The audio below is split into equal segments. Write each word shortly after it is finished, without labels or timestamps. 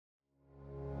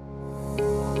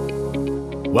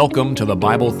Welcome to the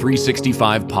Bible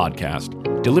 365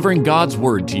 podcast, delivering God's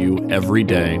Word to you every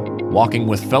day, walking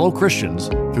with fellow Christians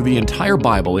through the entire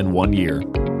Bible in 1 year.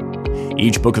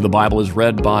 Each book of the Bible is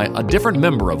read by a different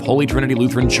member of Holy Trinity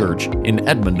Lutheran Church in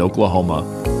Edmond, Oklahoma,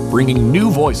 bringing new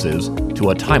voices to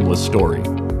a timeless story.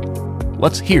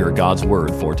 Let's hear God's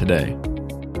Word for today.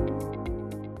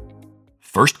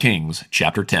 1 Kings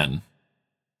chapter 10.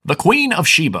 The Queen of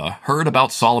Sheba heard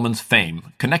about Solomon's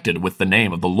fame connected with the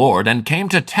name of the Lord and came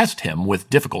to test him with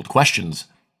difficult questions.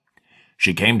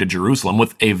 She came to Jerusalem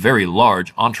with a very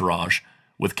large entourage,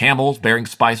 with camels bearing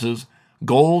spices,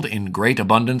 gold in great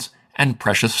abundance, and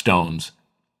precious stones.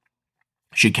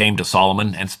 She came to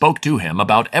Solomon and spoke to him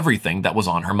about everything that was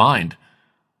on her mind.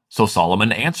 So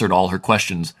Solomon answered all her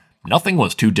questions. Nothing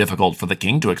was too difficult for the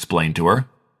king to explain to her.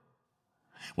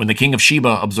 When the king of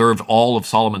Sheba observed all of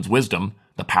Solomon's wisdom,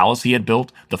 the palace he had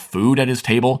built, the food at his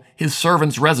table, his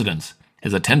servants' residence,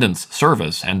 his attendants'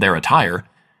 service and their attire,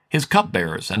 his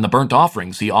cupbearers and the burnt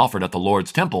offerings he offered at the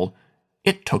Lord's temple,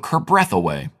 it took her breath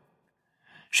away.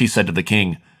 She said to the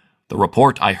king, "The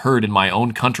report I heard in my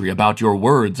own country about your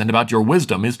words and about your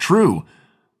wisdom is true,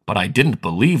 but I didn't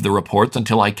believe the reports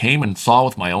until I came and saw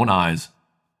with my own eyes.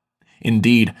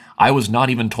 Indeed, I was not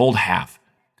even told half.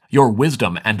 Your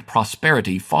wisdom and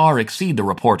prosperity far exceed the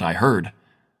report I heard.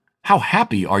 How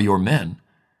happy are your men!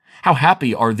 How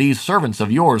happy are these servants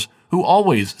of yours who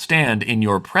always stand in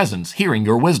your presence hearing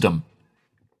your wisdom.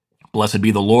 Blessed be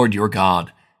the Lord your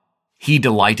God. He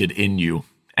delighted in you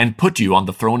and put you on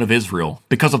the throne of Israel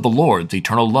because of the Lord's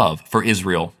eternal love for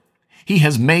Israel. He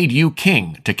has made you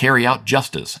king to carry out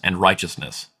justice and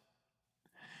righteousness."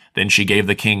 Then she gave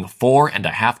the king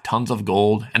 4.5 tons of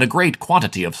gold and a great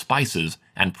quantity of spices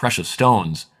and precious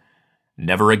stones.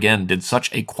 Never again did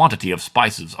such a quantity of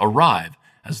spices arrive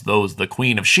as those the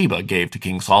Queen of Sheba gave to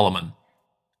King Solomon.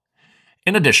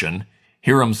 In addition,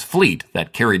 Hiram's fleet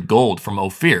that carried gold from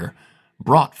Ophir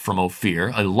brought from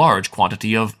Ophir a large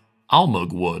quantity of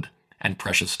almug wood and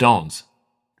precious stones.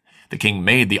 The king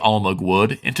made the almug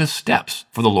wood into steps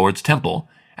for the Lord's temple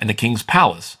and the king's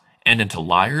palace, and into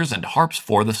lyres and harps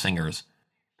for the singers.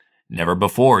 Never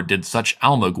before did such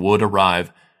almug wood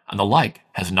arrive, and the like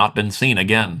has not been seen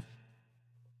again.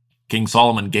 King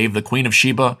Solomon gave the Queen of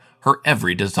Sheba her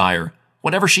every desire,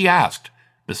 whatever she asked,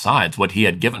 besides what he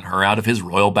had given her out of his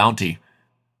royal bounty.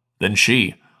 Then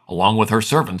she, along with her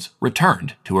servants,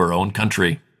 returned to her own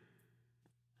country.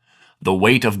 The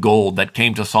weight of gold that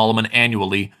came to Solomon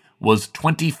annually was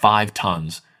 25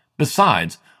 tons,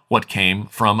 besides what came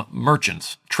from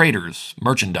merchants, traders,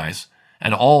 merchandise,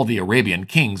 and all the Arabian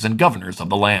kings and governors of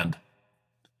the land.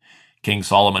 King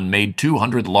Solomon made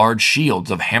 200 large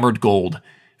shields of hammered gold.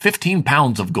 15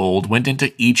 pounds of gold went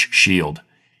into each shield.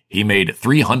 He made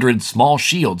 300 small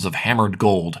shields of hammered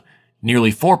gold.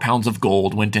 Nearly 4 pounds of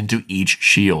gold went into each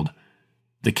shield.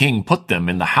 The king put them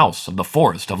in the house of the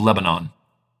forest of Lebanon.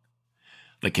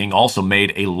 The king also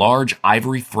made a large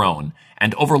ivory throne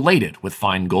and overlaid it with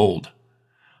fine gold.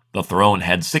 The throne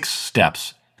had 6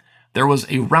 steps. There was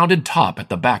a rounded top at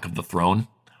the back of the throne,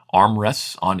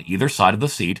 armrests on either side of the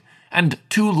seat, and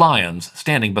 2 lions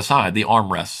standing beside the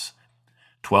armrests.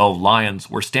 12 lions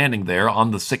were standing there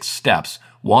on the 6 steps,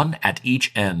 one at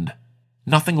each end.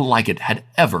 Nothing like it had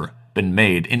ever been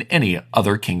made in any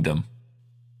other kingdom.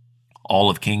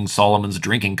 All of King Solomon's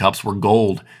drinking cups were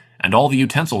gold, and all the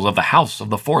utensils of the house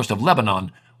of the forest of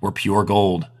Lebanon were pure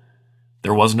gold.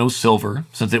 There was no silver,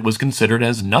 since it was considered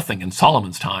as nothing in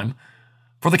Solomon's time,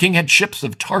 for the king had ships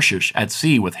of Tarshish at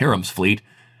sea with Hiram's fleet,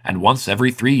 and once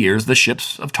every 3 years the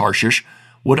ships of Tarshish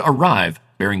would arrive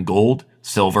bearing gold,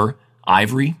 silver,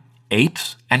 ivory,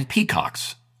 apes, and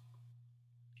peacocks.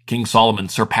 King Solomon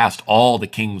surpassed all the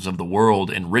kings of the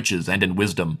world in riches and in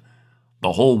wisdom.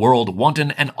 The whole world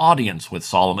wanted an audience with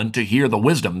Solomon to hear the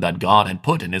wisdom that God had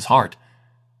put in his heart.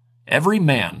 Every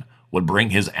man would bring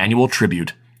his annual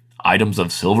tribute, items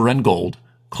of silver and gold,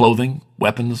 clothing,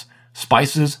 weapons,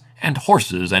 spices, and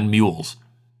horses and mules.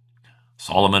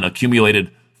 Solomon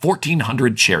accumulated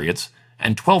 1,400 chariots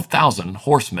and 12,000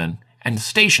 horsemen and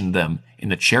stationed them in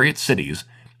the chariot cities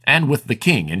and with the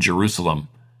king in Jerusalem.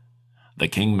 The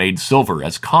king made silver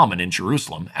as common in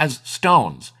Jerusalem as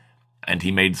stones, and he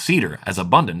made cedar as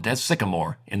abundant as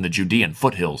sycamore in the Judean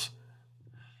foothills.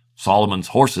 Solomon's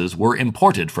horses were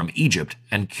imported from Egypt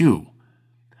and Kue.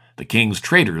 The king's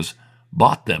traders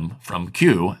bought them from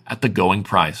Kue at the going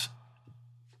price.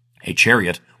 A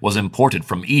chariot was imported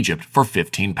from Egypt for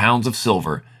 15 pounds of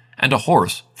silver, and a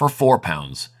horse for 4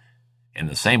 pounds. In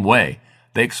the same way,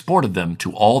 they exported them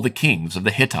to all the kings of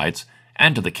the Hittites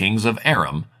and to the kings of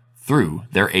Aram through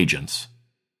their agents.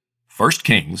 1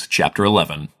 Kings chapter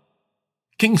 11.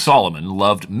 King Solomon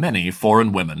loved many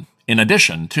foreign women, in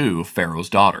addition to Pharaoh's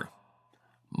daughter.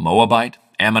 Moabite,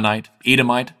 Ammonite,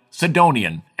 Edomite,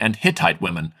 Sidonian, and Hittite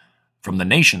women, from the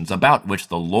nations about which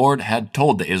the Lord had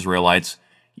told the Israelites,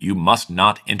 "You must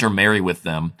not intermarry with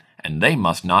them, and they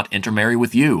must not intermarry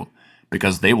with you,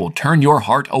 because they will turn your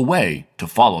heart away to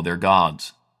follow their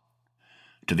gods."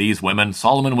 To these women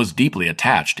Solomon was deeply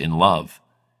attached in love.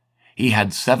 He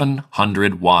had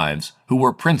 700 wives who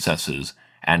were princesses,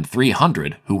 and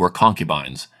 300 who were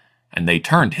concubines, and they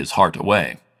turned his heart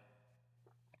away.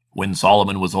 When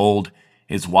Solomon was old,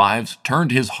 his wives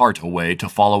turned his heart away to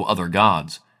follow other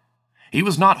gods. He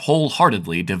was not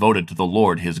wholeheartedly devoted to the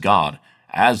Lord his God,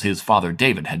 as his father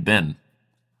David had been.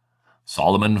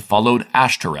 Solomon followed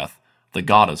Ashtoreth, the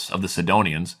goddess of the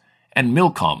Sidonians, and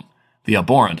Milcom, the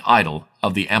abhorrent idol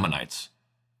of the Ammonites.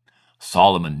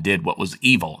 Solomon did what was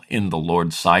evil in the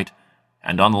Lord's sight,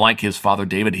 and unlike his father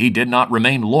David, he did not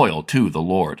remain loyal to the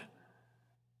Lord.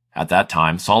 At that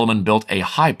time Solomon built a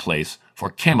high place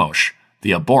for Chemosh,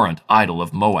 the abhorrent idol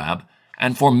of Moab,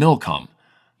 and for Milcom,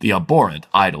 the abhorrent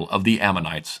idol of the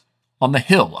Ammonites, on the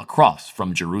hill across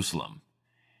from Jerusalem.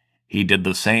 He did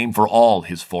the same for all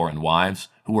his foreign wives,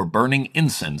 who were burning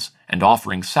incense and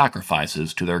offering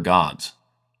sacrifices to their gods.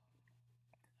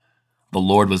 The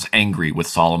Lord was angry with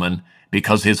Solomon,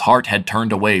 because his heart had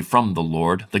turned away from the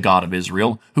Lord, the God of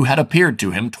Israel, who had appeared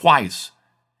to him twice.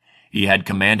 He had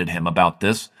commanded him about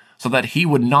this, so that he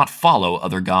would not follow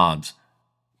other gods.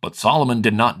 But Solomon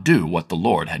did not do what the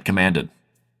Lord had commanded.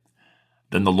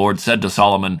 Then the Lord said to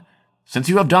Solomon, "Since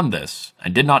you have done this,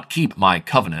 and did not keep my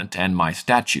covenant and my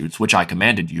statutes which I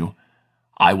commanded you,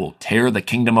 I will tear the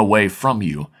kingdom away from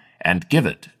you, and give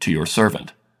it to your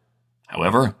servant.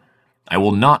 However, I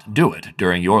will not do it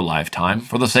during your lifetime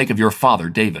for the sake of your father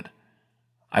David.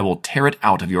 I will tear it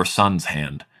out of your son's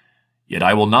hand. Yet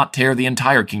I will not tear the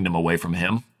entire kingdom away from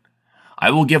him. I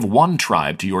will give one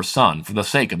tribe to your son for the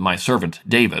sake of my servant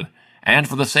David, and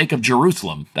for the sake of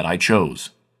Jerusalem that I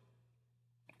chose."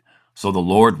 So the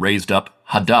Lord raised up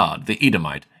Hadad the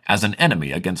Edomite as an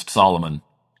enemy against Solomon.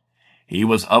 He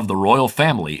was of the royal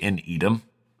family in Edom.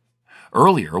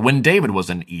 Earlier, when David was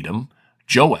in Edom,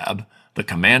 Joab, the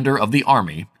commander of the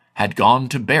army, had gone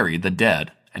to bury the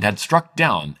dead, and had struck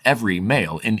down every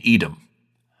male in Edom.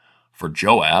 For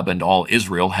Joab and all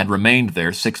Israel had remained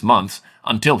there 6 months,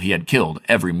 until he had killed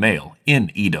every male in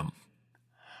Edom.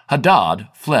 Hadad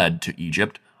fled to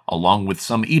Egypt, along with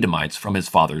some Edomites from his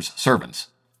father's servants.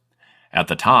 At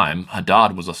the time,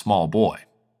 Hadad was a small boy.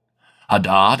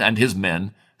 Hadad and his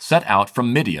men set out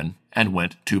from Midian and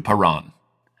went to Paran.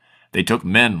 They took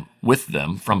men with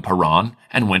them from Paran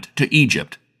and went to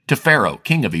Egypt, to Pharaoh,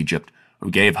 king of Egypt, who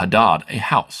gave Hadad a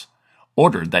house,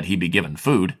 ordered that he be given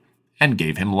food, and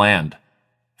gave him land.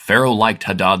 Pharaoh liked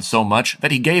Hadad so much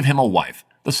that he gave him a wife,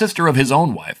 the sister of his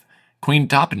own wife, Queen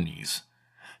Tahpenes.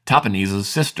 Tahpenes'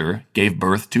 sister gave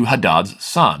birth to Hadad's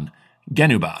son,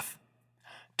 Genubath.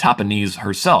 Tahpenes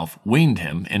herself weaned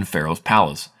him in Pharaoh's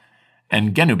palace,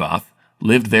 and Genubath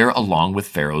lived there along with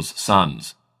Pharaoh's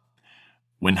sons.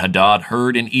 When Hadad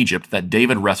heard in Egypt that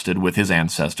David rested with his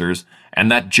ancestors,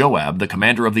 and that Joab, the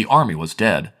commander of the army, was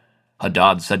dead,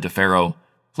 Hadad said to Pharaoh,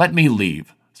 "Let me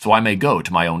leave, so I may go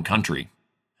to my own country."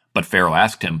 But Pharaoh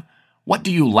asked him, "What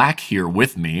do you lack here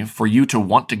with me for you to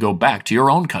want to go back to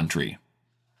your own country?"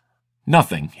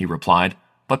 "Nothing," he replied,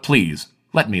 "but please,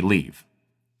 let me leave."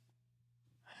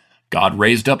 God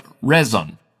raised up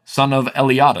Rezon, son of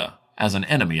Eliada, as an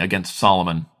enemy against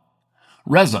Solomon.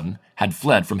 Rezon had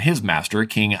fled from his master,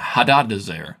 King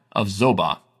Hadadezer of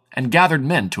Zobah, and gathered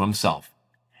men to himself.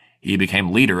 He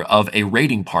became leader of a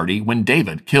raiding party when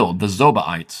David killed the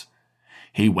Zobahites.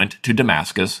 He went to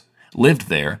Damascus, lived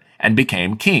there, and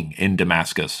became king in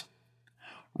Damascus.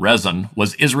 Rezon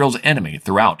was Israel's enemy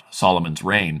throughout Solomon's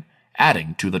reign,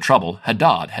 adding to the trouble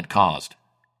Hadad had caused.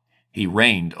 He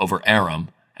reigned over Aram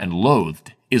and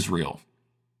loathed Israel.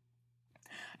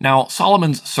 Now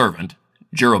Solomon's servant,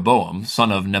 Jeroboam, son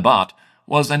of Nebat,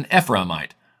 was an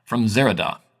Ephraimite from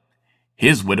Zeradah.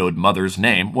 His widowed mother's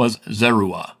name was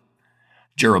Zeruah.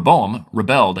 Jeroboam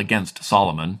rebelled against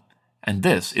Solomon, and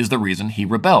this is the reason he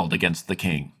rebelled against the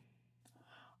king.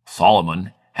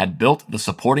 Solomon had built the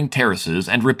supporting terraces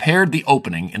and repaired the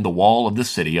opening in the wall of the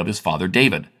city of his father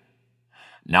David.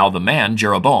 Now the man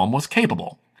Jeroboam was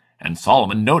capable, and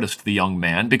Solomon noticed the young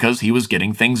man because he was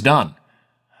getting things done.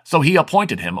 So he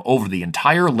appointed him over the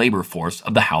entire labor force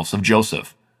of the house of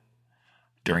Joseph.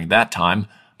 During that time,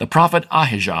 the prophet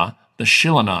Ahijah the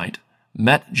Shilonite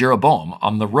met Jeroboam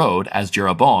on the road as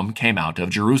Jeroboam came out of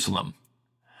Jerusalem.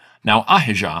 Now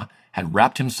Ahijah had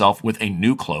wrapped himself with a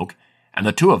new cloak, and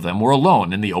the two of them were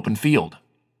alone in the open field.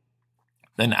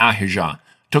 Then Ahijah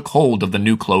took hold of the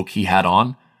new cloak he had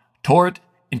on, tore it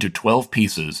into 12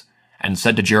 pieces, and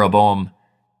said to Jeroboam,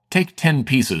 "Take 10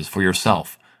 pieces for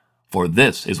yourself, for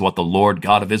this is what the Lord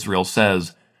God of Israel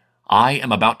says, I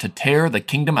am about to tear the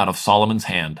kingdom out of Solomon's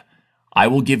hand. I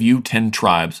will give you 10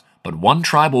 tribes, but 1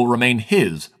 tribe will remain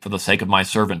his for the sake of my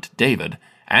servant David,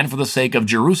 and for the sake of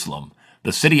Jerusalem,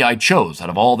 the city I chose out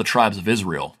of all the tribes of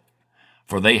Israel.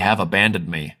 For they have abandoned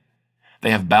me. They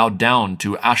have bowed down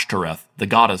to Ashtoreth, the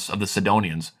goddess of the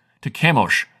Sidonians, to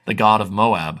Chemosh, the god of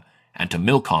Moab, and to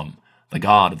Milcom, the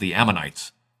god of the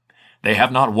Ammonites. They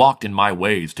have not walked in my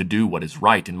ways to do what is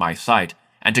right in my sight,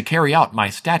 and to carry out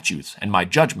my statutes and my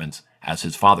judgments, as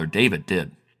his father David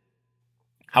did.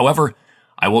 However,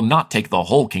 I will not take the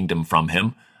whole kingdom from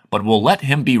him, but will let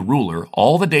him be ruler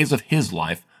all the days of his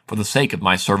life for the sake of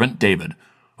my servant David,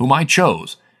 whom I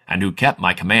chose, and who kept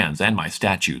my commands and my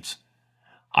statutes.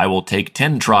 I will take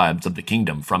 10 tribes of the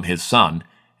kingdom from his son,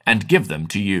 and give them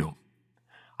to you.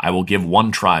 I will give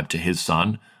 1 tribe to his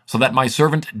son, so that my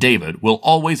servant David will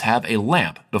always have a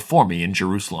lamp before me in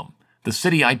Jerusalem, the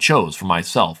city I chose for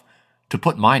myself, to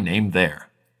put my name there.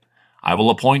 I will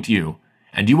appoint you,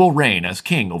 and you will reign as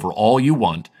king over all you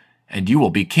want, and you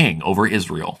will be king over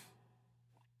Israel.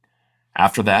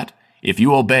 After that, if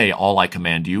you obey all I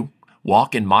command you,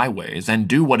 walk in my ways, and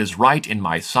do what is right in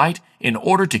my sight, in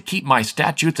order to keep my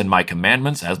statutes and my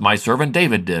commandments as my servant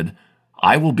David did,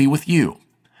 I will be with you.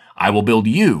 I will build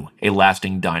you a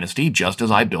lasting dynasty just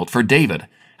as I built for David,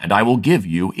 and I will give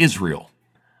you Israel.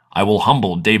 I will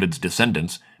humble David's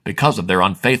descendants because of their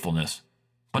unfaithfulness,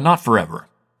 but not forever."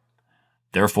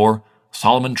 Therefore,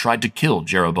 Solomon tried to kill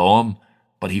Jeroboam,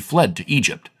 but he fled to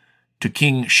Egypt, to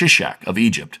King Shishak of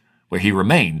Egypt, where he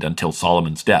remained until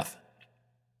Solomon's death.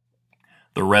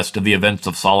 The rest of the events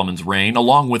of Solomon's reign,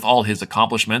 along with all his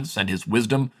accomplishments and his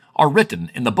wisdom, are written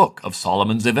in the book of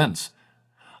Solomon's events.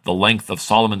 The length of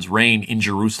Solomon's reign in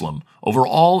Jerusalem over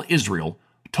all Israel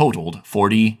totaled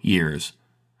 40 years.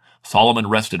 Solomon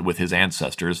rested with his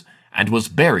ancestors and was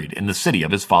buried in the city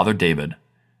of his father David.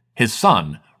 His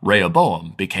son,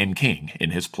 Rehoboam, became king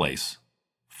in his place.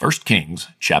 1 Kings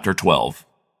chapter 12.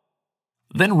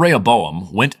 Then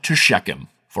Rehoboam went to Shechem,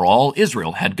 for all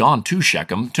Israel had gone to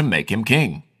Shechem to make him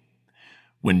king.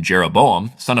 When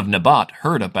Jeroboam, son of Nebat,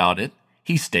 heard about it,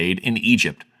 he stayed in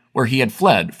Egypt, where he had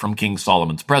fled from King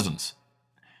Solomon's presence.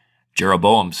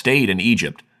 Jeroboam stayed in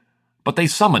Egypt, but they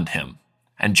summoned him,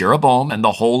 and Jeroboam and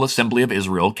the whole assembly of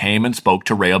Israel came and spoke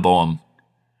to Rehoboam.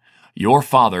 "Your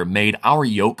father made our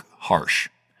yoke harsh.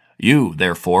 You,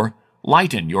 therefore,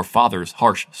 lighten your father's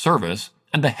harsh service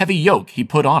and the heavy yoke he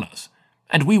put on us,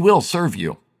 and we will serve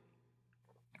you."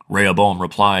 Rehoboam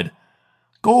replied,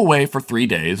 "Go away for 3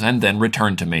 days and then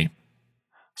return to me."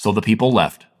 So the people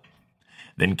left.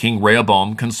 Then King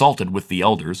Rehoboam consulted with the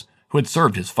elders who had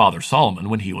served his father Solomon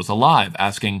when he was alive,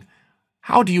 asking,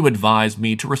 "How do you advise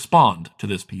me to respond to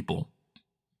this people?"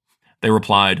 They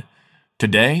replied,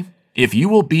 "Today, if you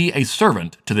will be a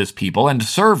servant to this people and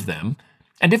serve them,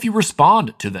 and if you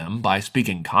respond to them by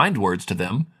speaking kind words to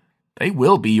them, they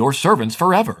will be your servants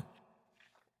forever."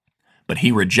 But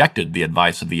he rejected the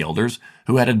advice of the elders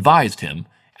who had advised him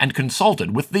and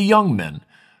consulted with the young men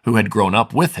who had grown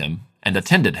up with him and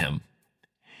attended him.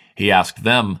 He asked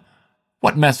them,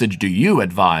 "What message do you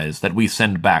advise that we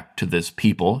send back to this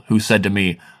people who said to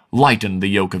me, 'Lighten the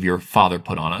yoke of your father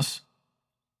put on us'?"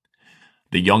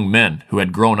 The young men who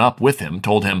had grown up with him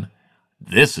told him,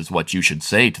 "This is what you should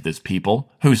say to this people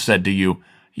who said to you,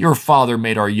 'Your father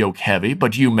made our yoke heavy,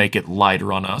 but you make it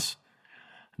lighter on us.'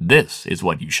 This is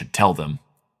what you should tell them.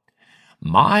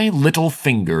 'My little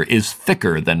finger is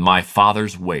thicker than my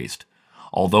father's waist.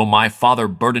 Although my father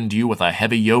burdened you with a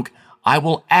heavy yoke, I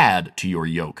will add to your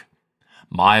yoke.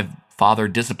 My father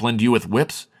disciplined you with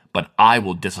whips, but I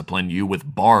will discipline you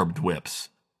with barbed whips."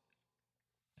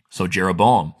 So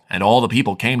Jeroboam and all the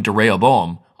people came to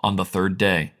Rehoboam on the 3rd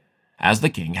day, as the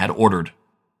king had ordered.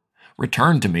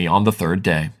 "Return to me on the 3rd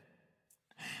day."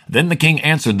 Then the king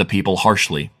answered the people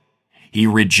harshly. He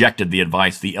rejected the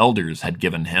advice the elders had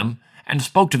given him, and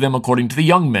spoke to them according to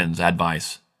the young men's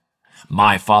advice.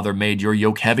 "My father made your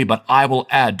yoke heavy, but I will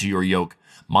add to your yoke.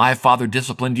 My father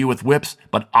disciplined you with whips,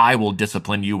 but I will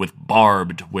discipline you with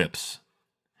barbed whips."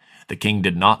 The king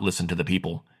did not listen to the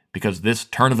people, because this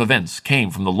turn of events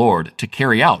came from the Lord to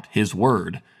carry out his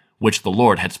word, which the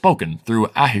Lord had spoken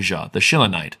through Ahijah the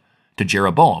Shilonite to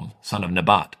Jeroboam, son of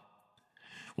Nebat.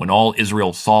 When all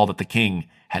Israel saw that the king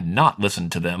had not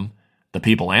listened to them, the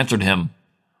people answered him,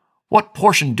 "What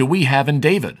portion do we have in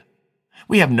David?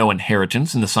 We have no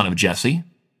inheritance in the son of Jesse.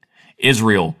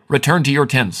 Israel, return to your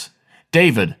tents.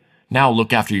 David, now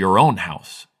look after your own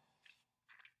house."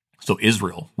 So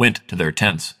Israel went to their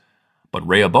tents, but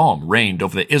Rehoboam reigned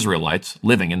over the Israelites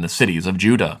living in the cities of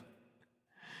Judah.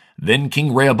 Then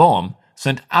King Rehoboam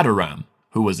sent Adoram,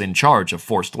 who was in charge of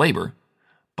forced labor,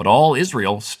 but all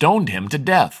Israel stoned him to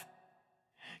death.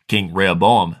 King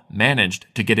Rehoboam managed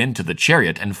to get into the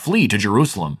chariot and flee to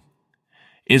Jerusalem.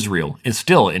 Israel is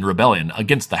still in rebellion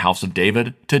against the house of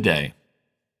David today.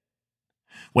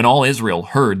 When all Israel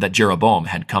heard that Jeroboam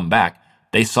had come back,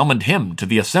 they summoned him to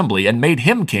the assembly and made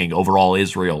him king over all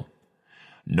Israel.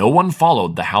 No one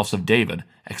followed the house of David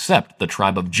except the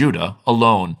tribe of Judah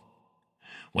alone.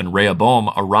 When Rehoboam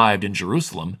arrived in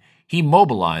Jerusalem, he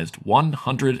mobilized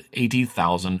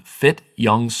 180,000 fit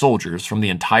young soldiers from the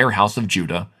entire house of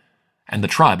Judah and the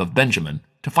tribe of Benjamin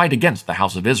to fight against the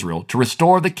house of Israel to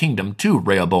restore the kingdom to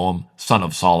Rehoboam, son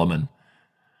of Solomon.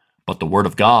 But the word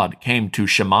of God came to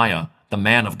Shemaiah, the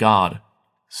man of God.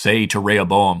 Say to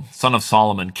Rehoboam, son of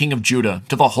Solomon, king of Judah,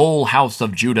 to the whole house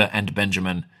of Judah and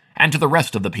Benjamin, and to the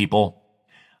rest of the people,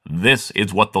 this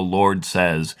is what the Lord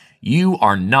says. You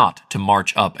are not to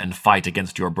march up and fight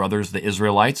against your brothers, the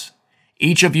Israelites.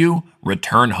 Each of you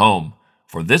return home,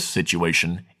 for this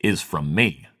situation is from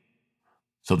me.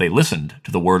 So they listened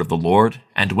to the word of the Lord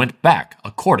and went back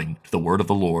according to the word of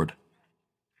the Lord.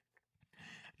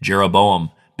 Jeroboam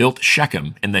built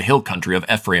Shechem in the hill country of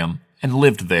Ephraim and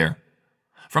lived there.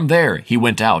 From there he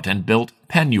went out and built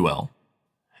Penuel.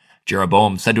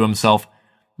 Jeroboam said to himself,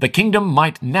 the kingdom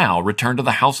might now return to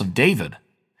the house of David.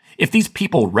 If these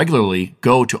people regularly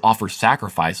go to offer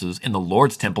sacrifices in the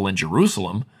Lord's temple in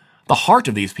Jerusalem, the heart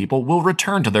of these people will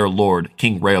return to their lord,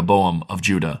 King Rehoboam of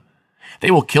Judah.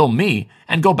 They will kill me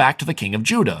and go back to the king of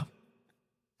Judah.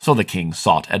 So the king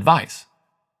sought advice.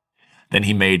 Then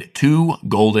he made 2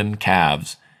 golden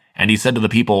calves, and he said to the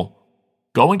people,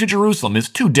 going to Jerusalem is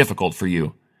too difficult for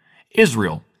you.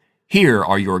 Israel, here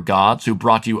are your gods who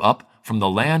brought you up from the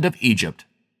land of Egypt.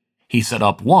 He set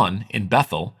up one in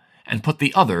Bethel and put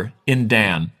the other in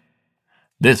Dan.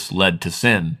 This led to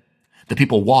sin. The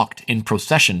people walked in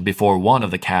procession before one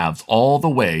of the calves all the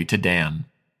way to Dan.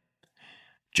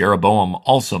 Jeroboam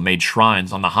also made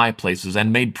shrines on the high places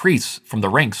and made priests from the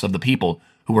ranks of the people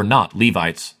who were not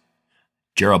Levites.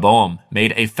 Jeroboam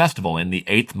made a festival in the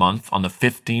 8th month on the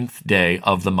 15th day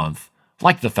of the month,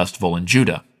 like the festival in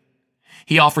Judah.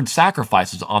 He offered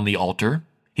sacrifices on the altar.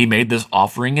 He made this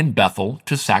offering in Bethel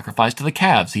to sacrifice to the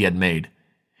calves he had made.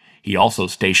 He also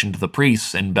stationed the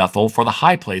priests in Bethel for the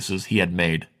high places he had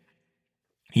made.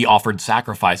 He offered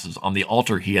sacrifices on the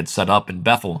altar he had set up in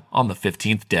Bethel on the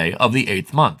 15th day of the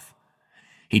 8th month.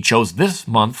 He chose this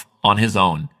month on his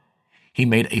own. He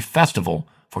made a festival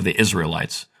for the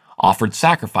Israelites, offered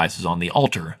sacrifices on the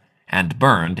altar, and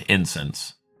burned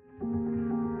incense.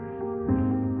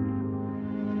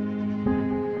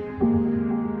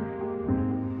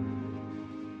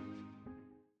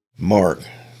 Mark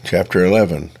chapter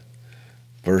 11,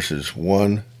 verses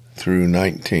 1 through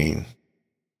 19.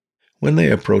 When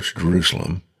they approached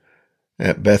Jerusalem,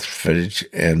 at Bethphage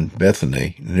and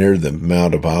Bethany, near the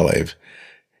Mount of Olives,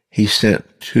 he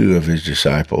sent 2 of his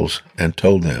disciples and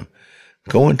told them,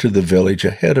 go into the village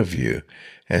ahead of you.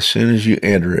 As soon as you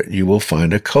enter it, you will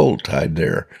find a colt tied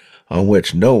there, on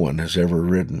which no one has ever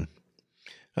ridden.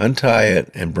 Untie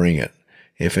it and bring it.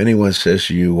 If anyone says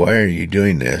to you, why are you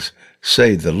doing this?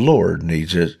 Say, the Lord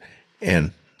needs it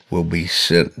and will be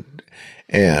sent.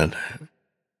 And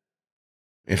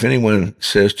if anyone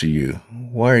says to you,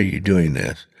 why are you doing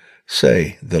this?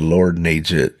 Say, the Lord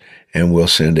needs it and will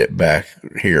send it back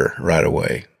here right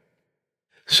away.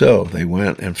 So they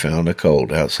went and found a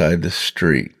colt outside the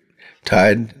street,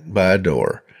 tied by a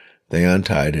door. They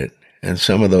untied it, and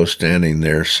some of those standing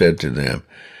there said to them,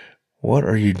 what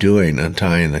are you doing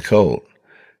untying the colt?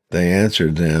 They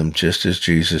answered them just as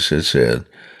Jesus had said,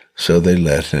 so they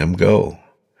let him go.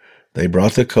 They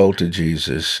brought the colt to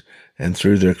Jesus and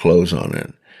threw their clothes on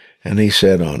it, and he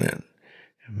sat on it.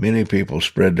 Many people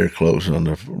spread their clothes on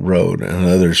the road, and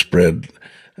others spread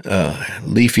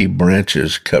leafy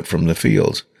branches cut from the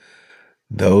fields.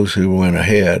 Those who went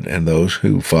ahead and those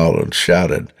who followed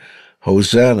shouted,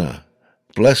 Hosanna!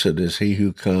 Blessed is he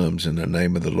who comes in the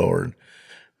name of the Lord.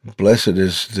 Blessed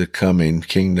is the coming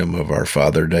kingdom of our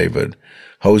father David.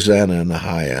 Hosanna in the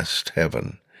highest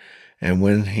heaven. And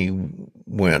when he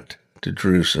went to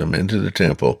Jerusalem into the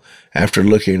temple, after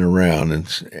looking around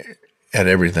at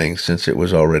everything, since it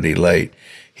was already late,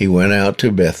 he went out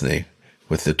to Bethany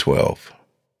with the 12.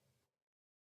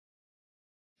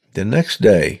 The next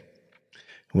day,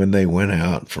 when they went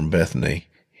out from Bethany,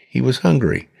 he was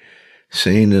hungry.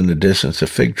 Seeing in the distance a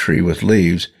fig tree with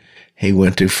leaves, he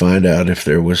went to find out if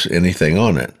there was anything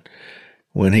on it.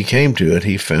 When he came to it,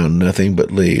 he found nothing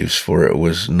but leaves, for it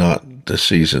was not the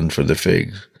season for the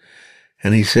figs.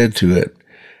 And he said to it,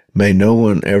 May no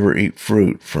one ever eat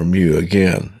fruit from you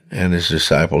again. And his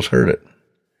disciples heard it.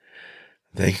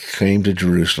 They came to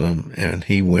Jerusalem, and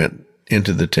he went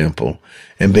into the temple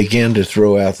and began to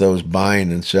throw out those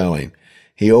buying and selling.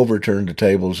 He overturned the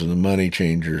tables of the money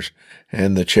changers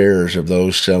and the chairs of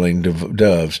those selling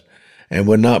doves, and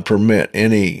would not permit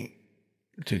any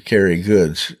to carry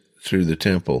goods through the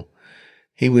temple.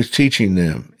 He was teaching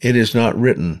them, It is not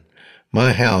written,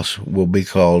 My house will be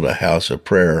called a house of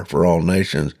prayer for all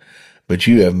nations, but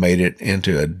you have made it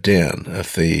into a den of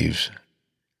thieves.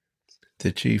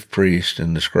 The chief priests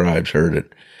and the scribes heard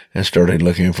it and started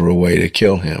looking for a way to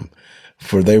kill him,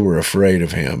 for they were afraid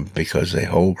of him because the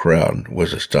whole crowd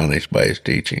was astonished by his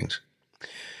teachings.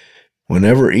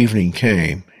 Whenever evening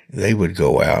came, they would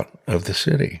go out of the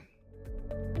city.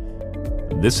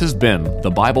 This has been the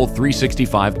Bible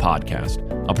 365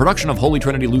 podcast, a production of Holy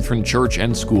Trinity Lutheran Church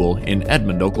and School in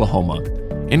Edmond, Oklahoma,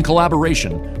 in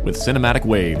collaboration with Cinematic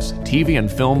Waves TV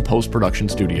and Film Post-Production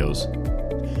Studios.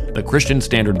 The Christian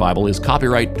Standard Bible is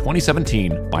copyright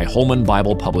 2017 by Holman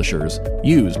Bible Publishers,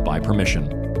 used by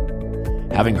permission.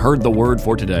 Having heard the word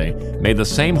for today, may the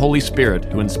same Holy Spirit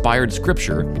who inspired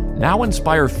Scripture now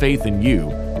inspire faith in you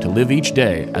to live each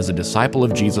day as a disciple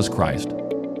of Jesus Christ.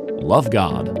 Love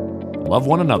God, love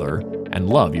one another, and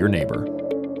love your neighbor.